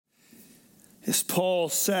As Paul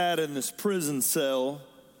sat in this prison cell,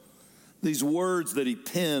 these words that he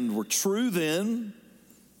penned were true then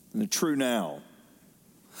and they're true now.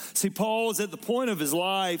 See, Paul was at the point of his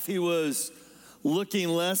life, he was looking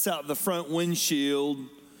less out the front windshield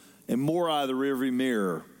and more out of the rearview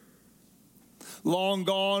mirror. Long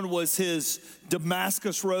gone was his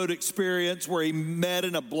Damascus Road experience where he met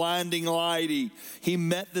in a blinding light. He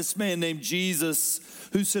met this man named Jesus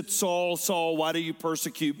who said, Saul, Saul, why do you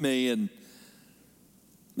persecute me? And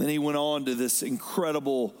then he went on to this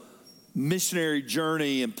incredible missionary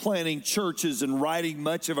journey and planting churches and writing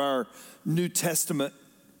much of our New Testament,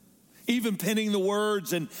 even penning the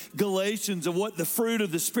words in Galatians of what the fruit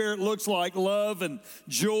of the Spirit looks like: love and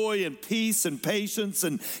joy and peace and patience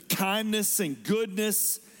and kindness and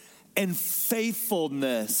goodness and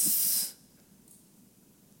faithfulness.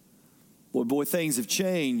 Boy, things have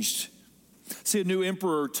changed. See, a new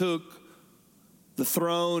emperor took the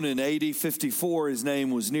throne in AD 54. His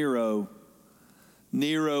name was Nero.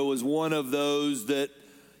 Nero was one of those that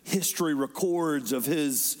history records of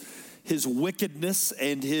his wickedness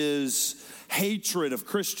and his hatred of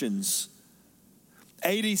Christians.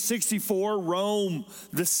 AD 64, Rome,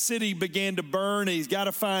 the city, began to burn. He's got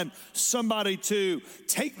to find somebody to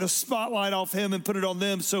take the spotlight off him and put it on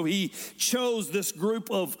them. So he chose this group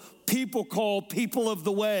of people called People of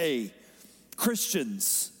the Way,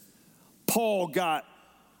 Christians. Paul got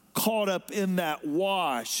caught up in that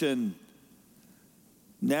wash, and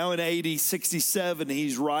now in AD 67,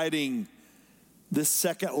 he's writing this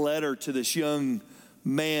second letter to this young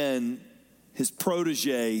man, his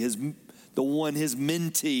protege, his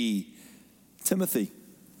mentee, Timothy.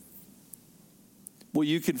 Well,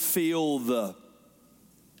 you can feel the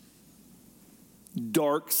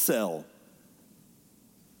dark cell,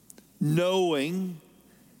 knowing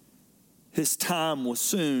his time was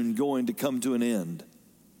soon going to come to an end.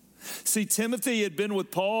 See, Timothy had been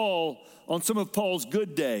with Paul on some of Paul's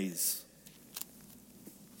good days,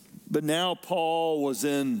 but now Paul was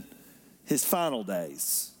in his final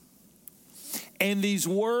days. And these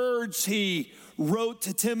words he wrote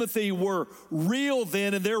to Timothy were real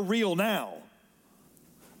then, and they're real now.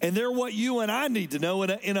 And they're what you and I need to know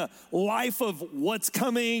in a life of what's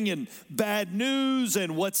coming and bad news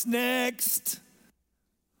and what's next.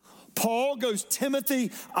 Paul goes,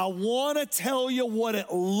 Timothy, I want to tell you what it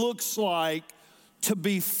looks like to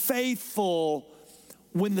be faithful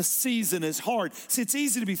when the season is hard. See, it's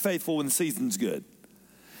easy to be faithful when the season's good.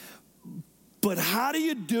 But how do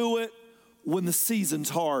you do it when the season's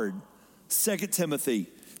hard? 2 Timothy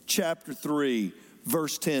chapter 3,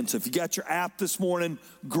 verse 10. So if you got your app this morning,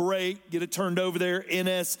 great. Get it turned over there.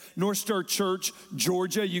 NS, North Star Church,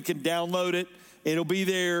 Georgia. You can download it. It'll be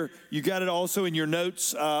there. You got it also in your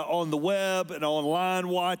notes on the web and online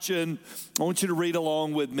watching. I want you to read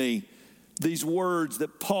along with me these words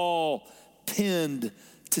that Paul penned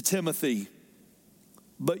to Timothy.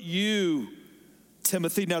 But you,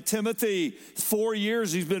 Timothy. Now, Timothy, 4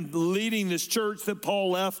 years he's been leading this church that Paul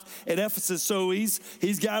left at Ephesus. So he's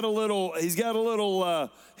got a little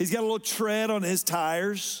tread on his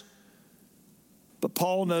tires. But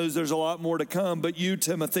Paul knows there's a lot more to come. But you,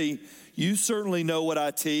 Timothy, you certainly know what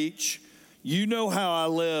I teach. You know how I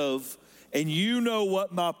live, and you know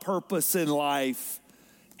what my purpose in life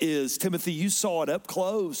is. Timothy, you saw it up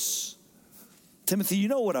close. Timothy, you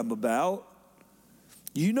know what I'm about.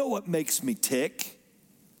 You know what makes me tick.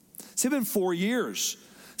 It's been 4 years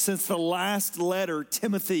since the last letter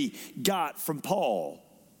Timothy got from Paul.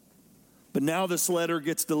 But now this letter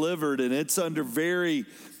gets delivered, and it's under very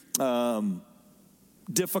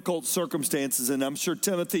difficult circumstances. And I'm sure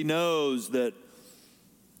Timothy knows that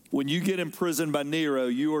when you get imprisoned by Nero,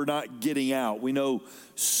 you are not getting out. We know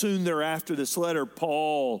soon thereafter this letter,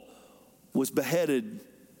 Paul was beheaded. And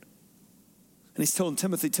he's telling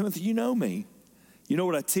Timothy, Timothy, you know me. You know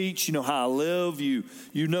what I teach. You know how I live. You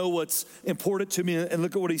know what's important to me. And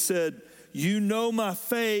look at what he said. You know my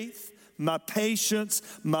faith, my patience,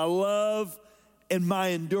 my love, and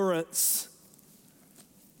my endurance.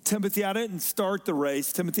 Timothy, I didn't start the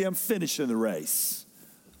race. Timothy, I'm finishing the race.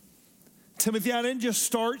 Timothy, I didn't just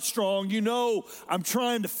start strong. You know I'm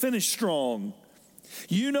trying to finish strong.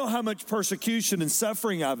 You know how much persecution and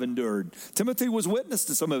suffering I've endured. Timothy was witness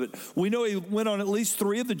to some of it. We know he went on at least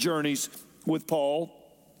 3 of the journeys with Paul.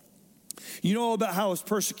 You know all about how I was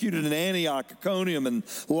persecuted in Antioch, Iconium, and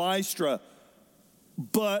Lystra.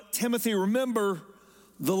 But Timothy, remember,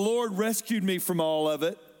 the Lord rescued me from all of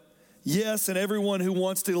it. Yes, and everyone who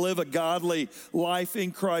wants to live a godly life in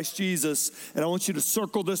Christ Jesus, and I want you to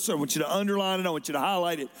circle this, I want you to underline it, I want you to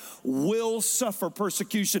highlight it, will suffer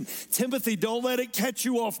persecution. Timothy, don't let it catch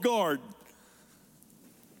you off guard.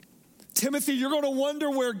 Timothy, you're going to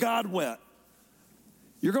wonder where God went.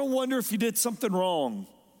 You're going to wonder if you did something wrong.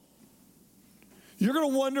 You're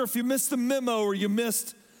going to wonder if you missed the memo or you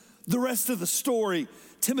missed the rest of the story.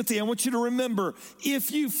 Timothy, I want you to remember,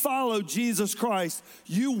 if you follow Jesus Christ,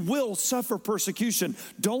 you will suffer persecution.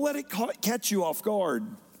 Don't let it catch you off guard.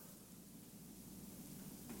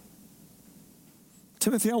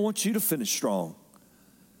 Timothy, I want you to finish strong.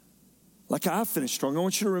 Like I finished strong. I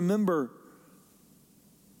want you to remember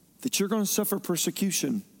that you're going to suffer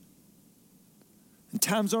persecution. And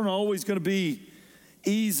times aren't always going to be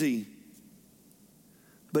easy.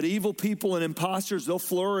 But evil people and imposters, they'll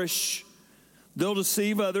flourish. They'll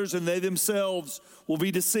deceive others and they themselves will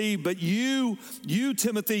be deceived. But you,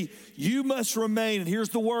 Timothy, you must remain, and here's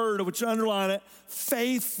the word, I want you to underline it,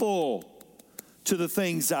 faithful to the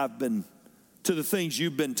things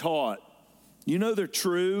you've been taught. You know they're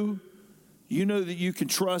true. You know that you can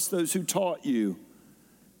trust those who taught you.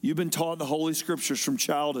 You've been taught the Holy Scriptures from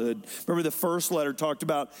childhood. Remember the first letter talked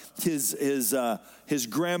about his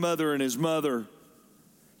grandmother and his mother.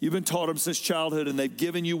 You've been taught them since childhood, and they've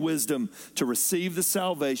given you wisdom to receive the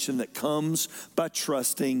salvation that comes by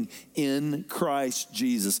trusting in Christ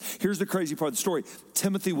Jesus. Here's the crazy part of the story.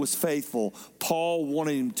 Timothy was faithful. Paul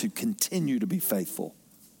wanted him to continue to be faithful.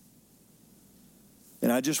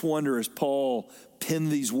 And I just wonder, as Paul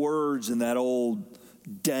penned these words in that old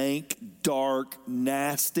dank, dark,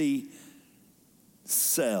 nasty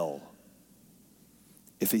cell,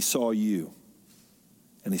 if he saw you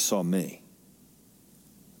and he saw me.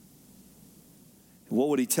 What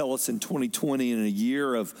would he tell us in 2020, in a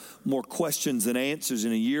year of more questions than answers,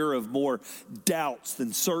 in a year of more doubts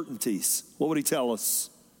than certainties? What would he tell us?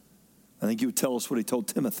 I think he would tell us what he told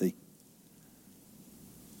Timothy.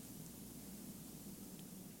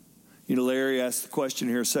 You know, Larry asked the question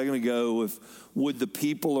here a second ago, would the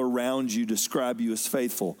people around you describe you as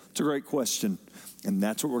faithful? It's a great question, and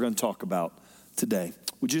that's what we're going to talk about today.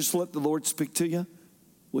 Would you just let the Lord speak to you?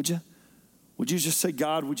 Would you? Would you just say,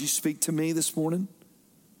 God, would you speak to me this morning?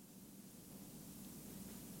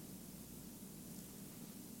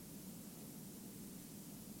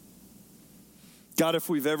 God, if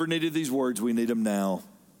we've ever needed these words, we need them now.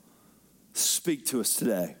 Speak to us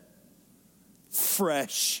today.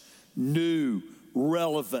 Fresh, new,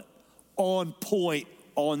 relevant, on point,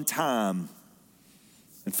 on time.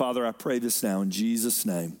 And Father, I pray this now in Jesus'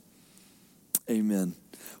 name. Amen.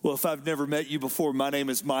 Well, if I've never met you before, my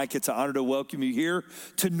name is Mike. It's an honor to welcome you here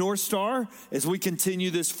to North Star as we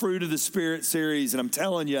continue this Fruit of the Spirit series. And I'm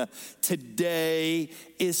telling you, today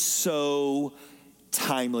is so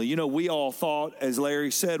timely. You know, we all thought, as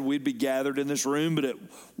Larry said, we'd be gathered in this room, but it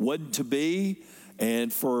wasn't to be.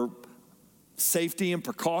 And for safety and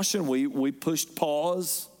precaution, we pushed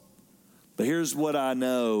pause. But here's what I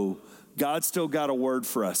know. God still got a word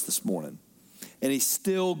for us this morning. And he's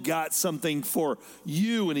still got something for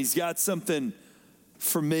you, and he's got something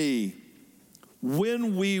for me.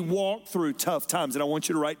 When we walk through tough times, and I want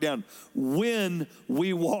you to write down, when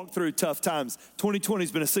we walk through tough times. 2020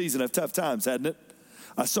 has been a season of tough times, hasn't it?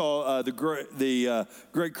 I saw the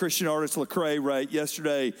great Christian artist Lecrae write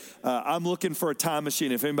yesterday, I'm looking for a time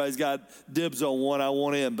machine. If anybody's got dibs on one, I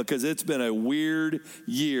want in, because it's been a weird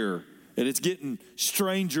year, and it's getting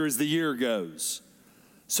stranger as the year goes.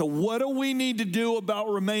 So what do we need to do about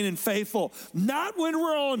remaining faithful? Not when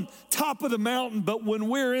we're on top of the mountain, but when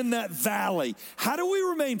we're in that valley. How do we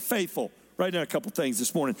remain faithful? Write down a couple things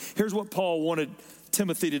this morning. Here's what Paul wanted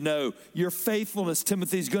Timothy to know. Your faithfulness,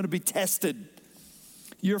 Timothy, is going to be tested.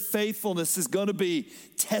 Your faithfulness is going to be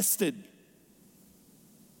tested.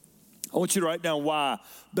 I want you to write down why.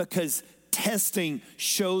 Because testing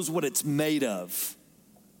shows what it's made of.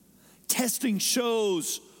 Testing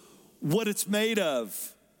shows what it's made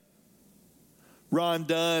of. Ron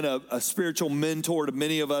Dunn, a spiritual mentor to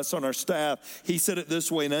many of us on our staff, he said it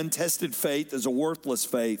this way: an untested faith is a worthless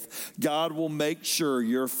faith. God will make sure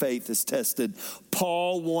your faith is tested.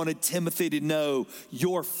 Paul wanted Timothy to know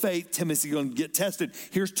your faith, Timothy, is going to get tested.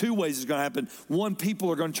 Here's two ways it's going to happen. One,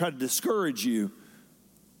 people are going to try to discourage you.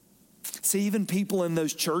 See, even people in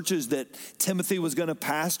those churches that Timothy was going to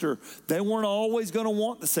pastor, they weren't always going to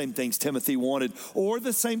want the same things Timothy wanted or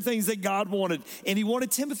the same things that God wanted. And he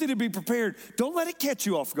wanted Timothy to be prepared. Don't let it catch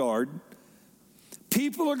you off guard.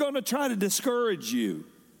 People are going to try to discourage you.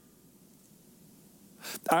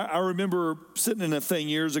 I remember sitting in a thing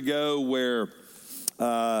years ago where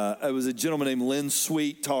it was a gentleman named Lynn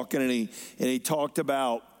Sweet talking, and he talked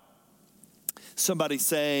about somebody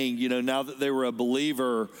saying, you know, now that they were a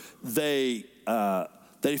believer, they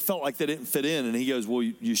felt like they didn't fit in. And he goes, well,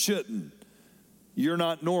 you shouldn't. You're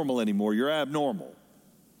not normal anymore. You're abnormal,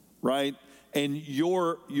 right? and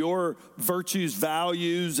your virtues,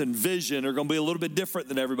 values, and vision are going to be a little bit different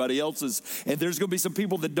than everybody else's. And there's going to be some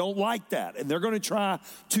people that don't like that, and they're going to try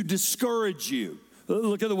to discourage you.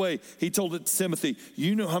 Look at the way he told it to Timothy.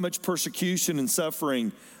 You know how much persecution and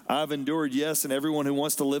suffering I've endured, yes, and everyone who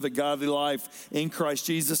wants to live a godly life in Christ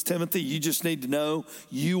Jesus. Timothy, you just need to know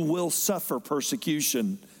you will suffer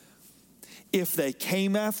persecution. If they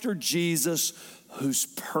came after Jesus, who's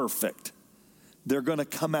perfect, they're going to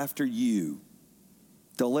come after you.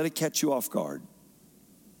 Don't let it catch you off guard.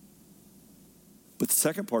 But the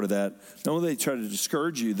second part of that, not only they try to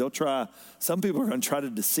discourage you, some people are going to try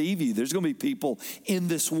to deceive you. There's going to be people in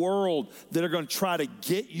this world that are going to try to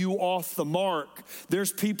get you off the mark.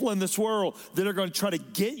 There's people in this world that are going to try to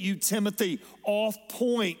get you, Timothy, off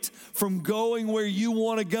point from going where you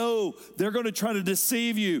want to go. They're going to try to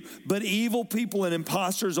deceive you. But evil people and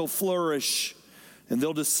imposters will flourish, and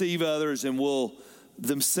they'll deceive others and will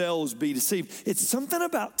themselves be deceived. It's something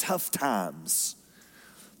about tough times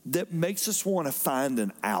that makes us want to find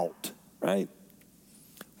an out, right?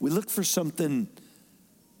 We look for something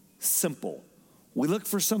simple. We look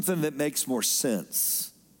for something that makes more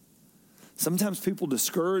sense. Sometimes people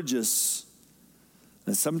discourage us,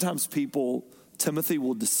 and sometimes Timothy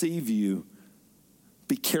will deceive you.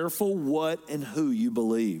 Be careful what and who you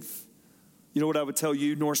believe. You know what I would tell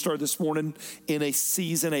you, North Star, this morning? In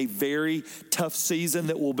a very tough season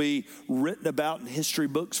that will be written about in history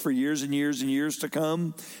books for years and years and years to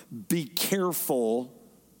come, be careful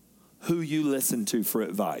who you listen to for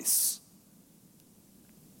advice.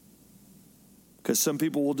 Because some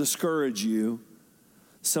people will discourage you.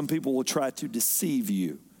 Some people will try to deceive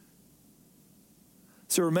you.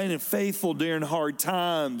 So remaining faithful during hard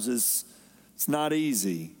times it's not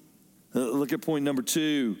easy. Look at point number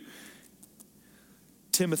 2.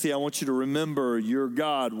 Timothy, I want you to remember your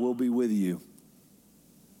God will be with you.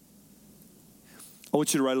 I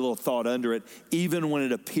want you to write a little thought under it. Even when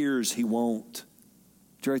it appears he won't.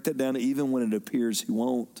 Did you write that down? Even when it appears he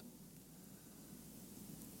won't.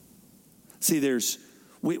 See,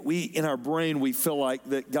 we in our brain, we feel like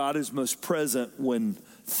that God is most present when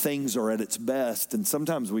things are at its best. And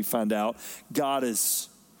sometimes we find out God is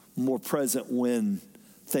more present when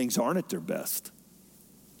things aren't at their best.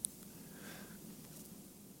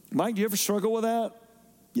 Mike, do you ever struggle with that?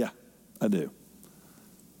 Yeah, I do.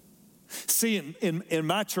 See, in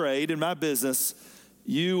my trade, in my business,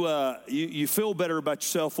 you feel better about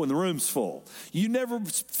yourself when the room's full. You never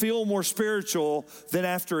feel more spiritual than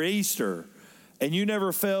after Easter, and you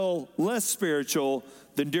never feel less spiritual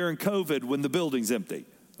than during COVID when the building's empty,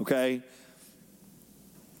 okay?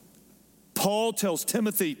 Paul tells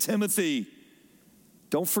Timothy,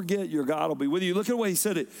 don't forget your God will be with you. Look at the way he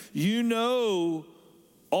said it. You know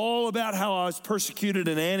all about how I was persecuted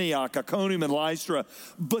in Antioch, Iconium, and Lystra.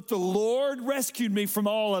 But the Lord rescued me from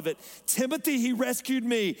all of it. Timothy, he rescued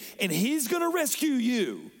me, and he's going to rescue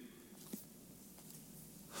you.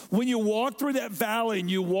 When you walk through that valley and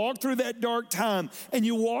you walk through that dark time and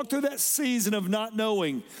you walk through that season of not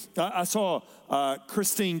knowing. I saw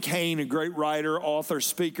Christine Kane, a great writer, author,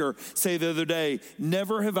 speaker, say the other day,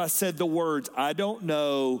 never have I said the words, I don't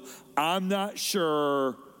know, I'm not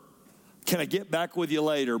sure, can I get back with you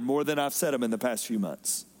later, more than I've said them in the past few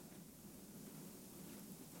months.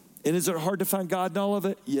 And is it hard to find God in all of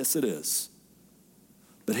it? Yes, it is.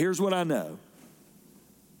 But here's what I know.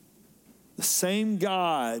 The same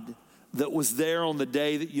God that was there on the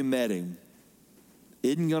day that you met him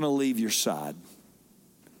isn't going to leave your side.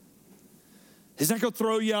 He's not going to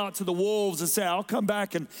throw you out to the wolves and say, I'll come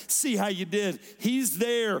back and see how you did. He's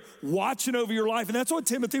there watching over your life. And that's what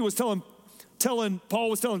Paul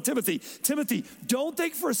was telling Timothy. Timothy, don't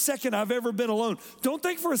think for a second I've ever been alone. Don't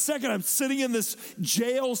think for a second I'm sitting in this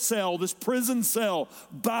jail cell, this prison cell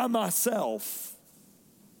by myself.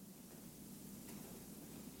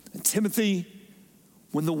 And Timothy,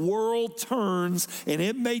 when the world turns, and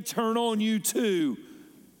it may turn on you too,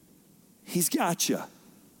 he's got you.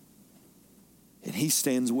 And he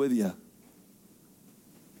stands with you.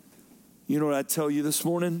 You know what I tell you this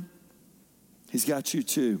morning? He's got you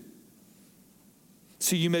too.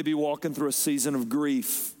 So you may be walking through a season of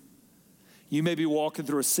grief. You may be walking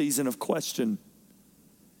through a season of question.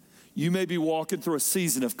 You may be walking through a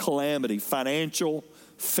season of calamity, financial,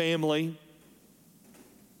 family.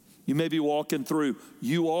 You may be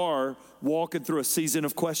you are walking through a season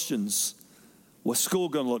of questions. What's school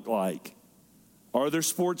going to look like? Are there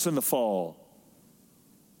sports in the fall?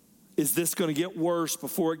 Is this going to get worse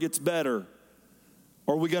before it gets better?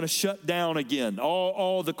 Or are we going to shut down again?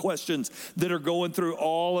 All the questions that are going through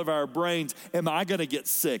all of our brains. Am I going to get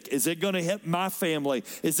sick? Is it going to hit my family?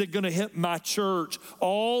 Is it going to hit my church?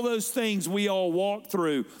 All those things we all walk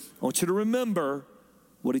through. I want you to remember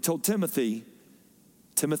what he told Timothy.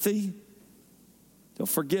 Timothy, don't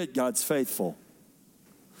forget God's faithful.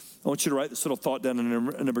 I want you to write this little thought down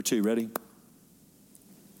in number 2. Ready?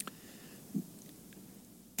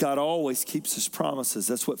 God always keeps his promises.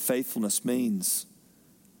 That's what faithfulness means.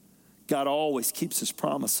 God always keeps his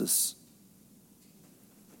promises.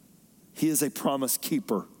 He is a promise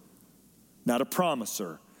keeper, not a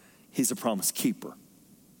promiser. He's a promise keeper.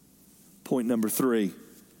 Point number 3.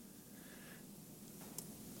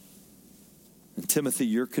 And Timothy,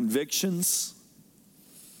 your convictions,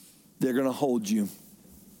 they're going to hold you.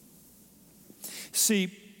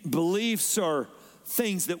 See, beliefs are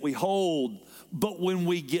things that we hold, but when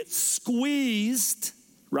we get squeezed,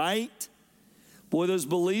 right? Boy, those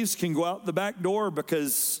beliefs can go out the back door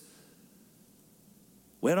because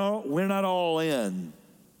we're not all in.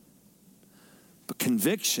 But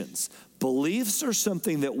convictions, beliefs are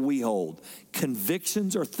something that we hold.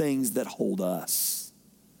 Convictions are things that hold us.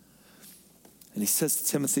 And he says to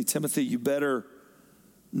Timothy, Timothy, you better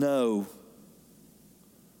know.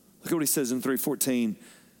 Look at what he says in 3:14.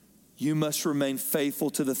 You must remain faithful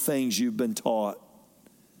to the things you've been taught.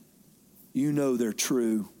 You know they're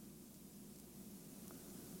true.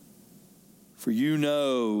 For you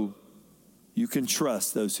know you can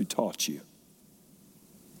trust those who taught you.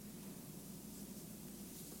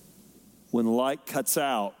 When the light cuts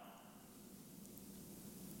out,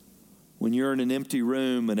 when you're in an empty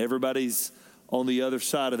room and everybody's on the other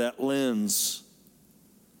side of that lens,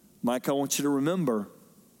 Mike, I want you to remember,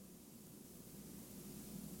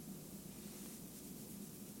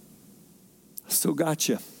 I still got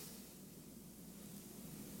you.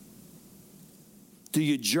 Do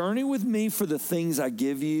you journey with me for the things I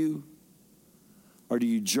give you? Or do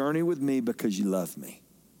you journey with me because you love me?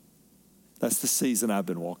 That's the season I've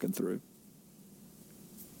been walking through.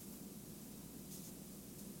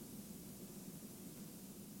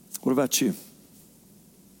 What about you?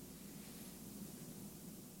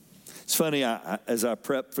 It's funny, as I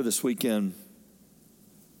prep for this weekend,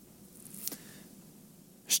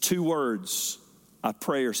 there's 2 words I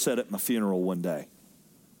pray are said at my funeral one day.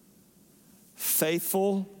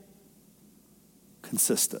 Faithful,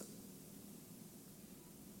 consistent.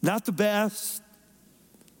 Not the best,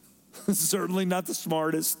 certainly not the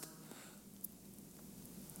smartest,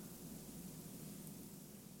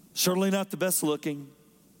 certainly not the best looking.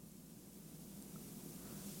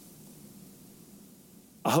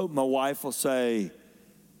 I hope my wife will say,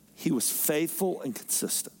 he was faithful and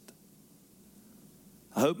consistent.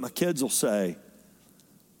 I hope my kids will say,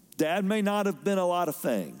 Dad may not have been a lot of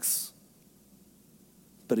things,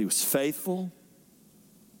 but he was faithful,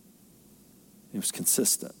 he was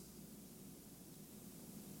consistent.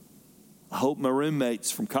 I hope my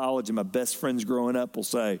roommates from college and my best friends growing up will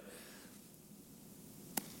say,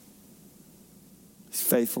 he's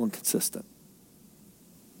faithful and consistent.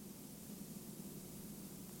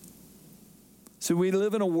 See, we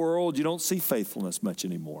live in a world you don't see faithfulness much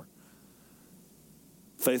anymore.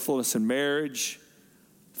 Faithfulness in marriage,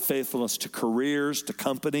 faithfulness to careers, to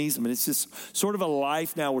companies. I mean, it's just sort of a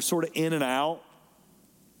life now. We're sort of in and out.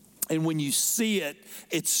 And when you see it,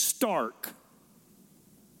 it's stark.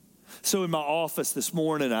 So in my office this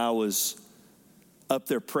morning, I was up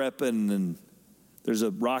there prepping, and there's a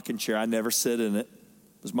rocking chair. I never sit in it.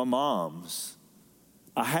 It was my mom's.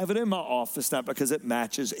 I have it in my office not because it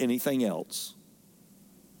matches anything else.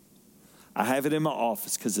 I have it in my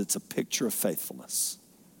office because it's a picture of faithfulness.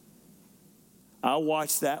 I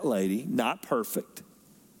watched that lady, not perfect,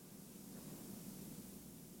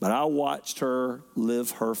 but I watched her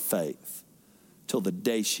live her faith till the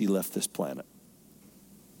day she left this planet.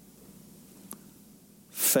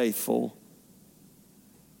 Faithful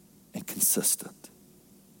and consistent.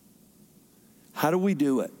 How do we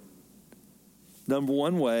do it? Number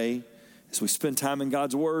one way is we spend time in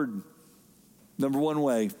God's Word. Number one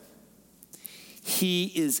way, He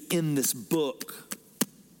is in this book.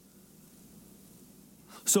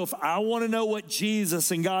 So if I want to know what Jesus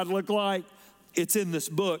and God look like, it's in this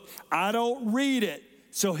book. I don't read it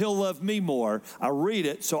so He'll love me more. I read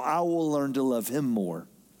it so I will learn to love Him more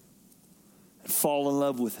and fall in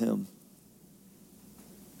love with Him.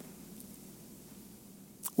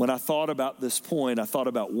 When I thought about this point, I thought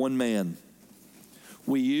about one man.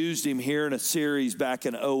 We used him here in a series back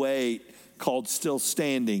in 2008 called Still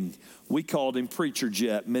Standing. We called him Preacher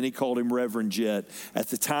Jet. Many called him Reverend Jet. At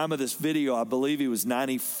the time of this video, I believe he was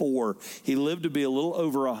 94. He lived to be a little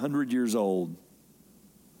over 100 years old.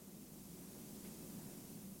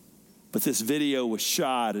 But this video was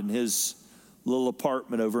shot in his little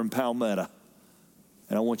apartment over in Palmetto.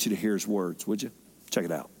 And I want you to hear his words, would you? Check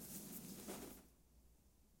it out.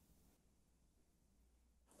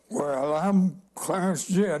 Well, I'm Clarence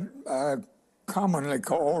Jett. I commonly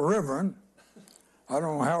call Reverend. I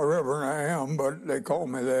don't know how reverend I am, but they call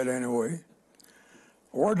me that anyway.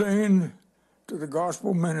 Ordained to the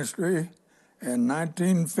gospel ministry in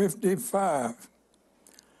 1955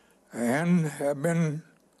 and have been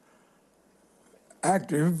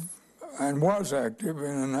active and was active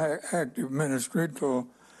in an active ministry till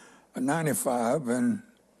 95, and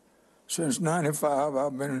since 95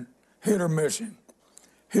 I've been hit or missing,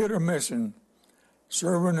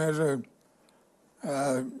 serving as a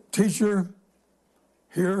teacher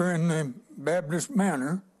here in the Baptist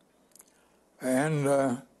Manor,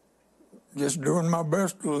 and just doing my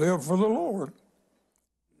best to live for the Lord.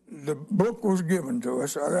 The book was given to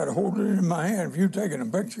us. I got to hold it in my hand. If you're taking a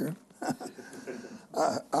picture,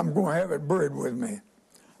 I'm going to have it buried with me.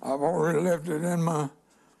 I've already left it in my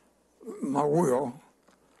will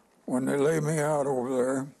when they lay me out over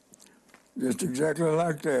there, just exactly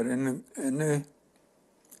like that in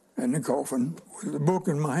the coffin with the book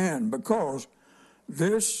in my hand, because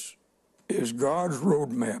this is God's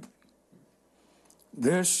roadmap.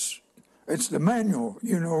 It's the manual.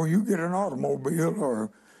 You know, you get an automobile or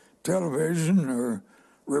television or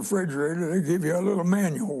refrigerator, they give you a little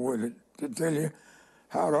manual with it to tell you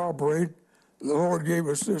how to operate. The Lord gave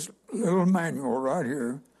us this little manual right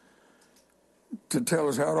here to tell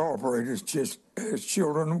us how to operate as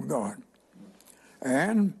children of God.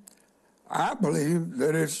 And I believe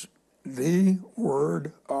that it's the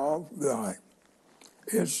Word of God.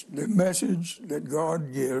 It's the message that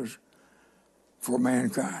God gives for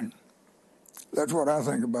mankind. That's what I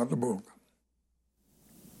think about the book.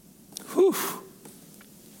 Whew.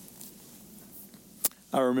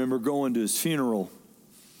 I remember going to his funeral,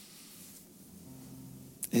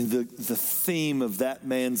 and the theme of that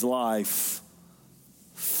man's life,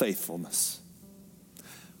 faithfulness.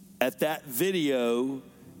 At that video,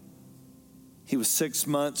 he was 6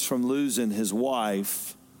 months from losing his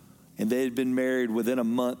wife, and they had been married within a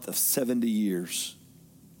month of 70 years.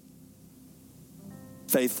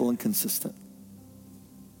 Faithful and consistent.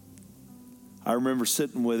 I remember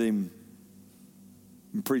sitting with him,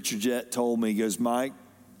 and Preacher Jett told me, he goes, Mike,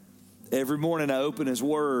 every morning I open his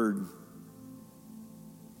word,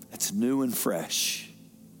 it's new and fresh.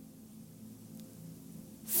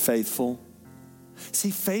 Faithful.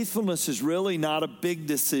 See, faithfulness is really not a big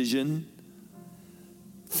decision.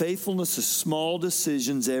 Faithfulness is small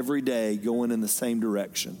decisions every day going in the same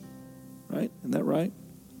direction. Right? Isn't that right?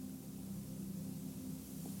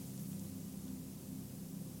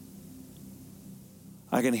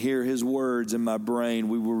 I can hear his words in my brain.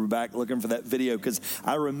 We were back looking for that video because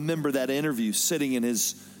I remember that interview sitting in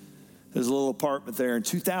his little apartment there in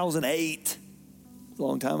 2008, a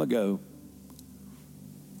long time ago.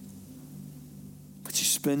 But you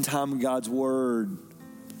spend time in God's Word.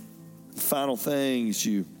 The final thing is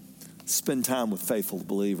you spend time with faithful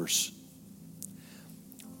believers.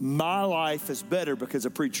 My life is better because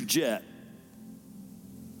of Preacher Jett.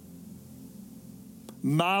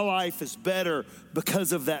 My life is better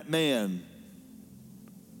because of that man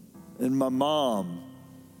and my mom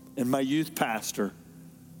and my youth pastor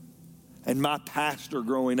and my pastor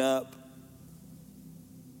growing up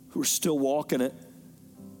who are still walking it.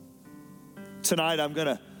 Tonight I'm going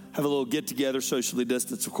to have a little get-together, socially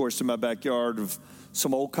distanced, of course, in my backyard of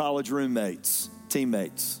some old college roommates,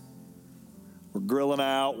 teammates. We're grilling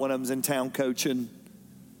out. One of them's in town coaching.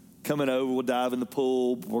 Coming over, we'll dive in the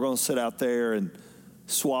pool. We're going to sit out there and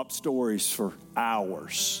swap stories for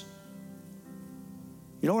hours.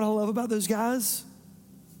 You know what I love about those guys?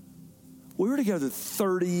 We were together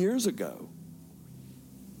 30 years ago.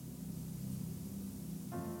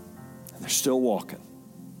 And they're still walking.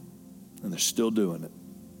 And they're still doing it.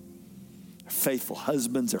 They're faithful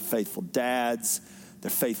husbands. They're faithful dads.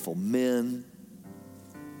 They're faithful men.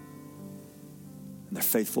 And they're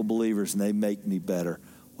faithful believers, and they make me better.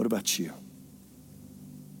 What about you?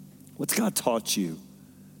 What's God taught you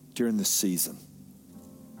during this season?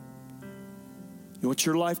 You want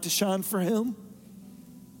your life to shine for Him?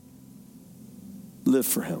 Live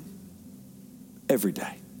for Him every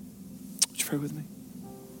day. Would you pray with me?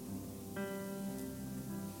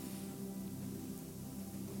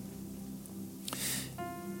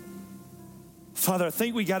 Father, I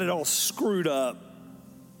think we got it all screwed up.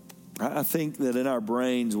 I think that in our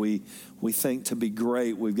brains we think to be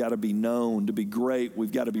great, we've got to be known. To be great,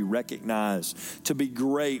 we've got to be recognized. To be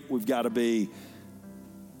great, we've got to be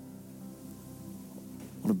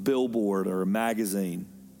on a billboard or a magazine.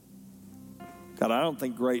 God, I don't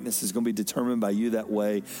think greatness is going to be determined by you that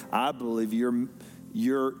way. I believe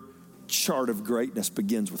your chart of greatness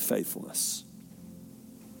begins with faithfulness.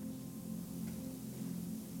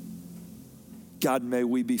 God, may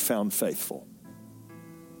we be found faithful.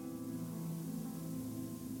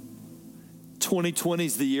 2020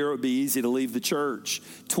 is the year it would be easy to leave the church.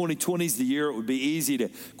 2020 is the year it would be easy to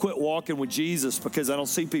quit walking with Jesus because I don't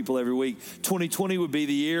see people every week. 2020 would be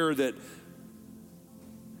the year that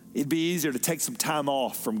it'd be easier to take some time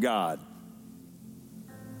off from God.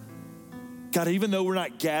 God, even though we're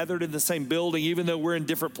not gathered in the same building, even though we're in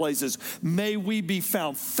different places, may we be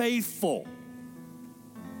found faithful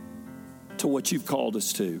to what you've called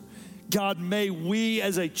us to. God, may we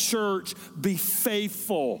as a church be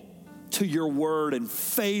faithful to your word and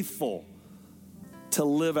faithful to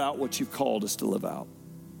live out what you've called us to live out.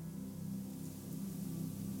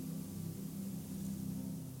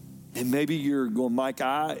 And maybe you're going, Mike,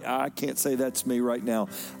 I can't say that's me right now.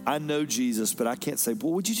 I know Jesus, but I can't say,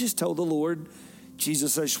 well, would you just tell the Lord,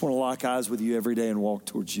 Jesus, I just want to lock eyes with you every day and walk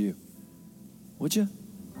towards you? Would you?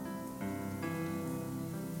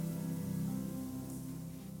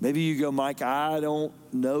 Maybe you go, Mike, I don't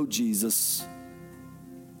know Jesus,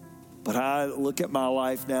 but I look at my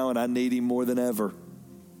life now and I need him more than ever.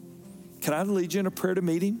 Can I lead you in a prayer to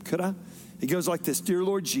meet him? Could I? It goes like this. Dear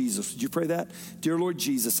Lord Jesus, would you pray that? Dear Lord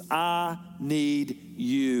Jesus, I need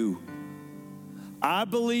you. I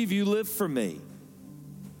believe you lived for me.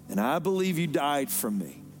 And I believe you died for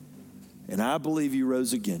me. And I believe you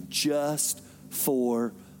rose again just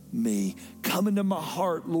for me. Come into my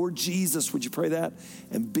heart, Lord Jesus. Would you pray that?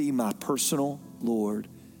 And be my personal Lord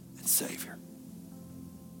and Savior.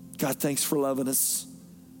 God, thanks for loving us.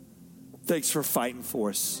 Thanks for fighting for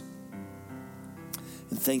us.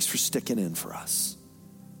 And thanks for sticking in for us.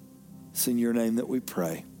 It's in your name that we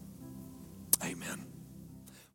pray. Amen.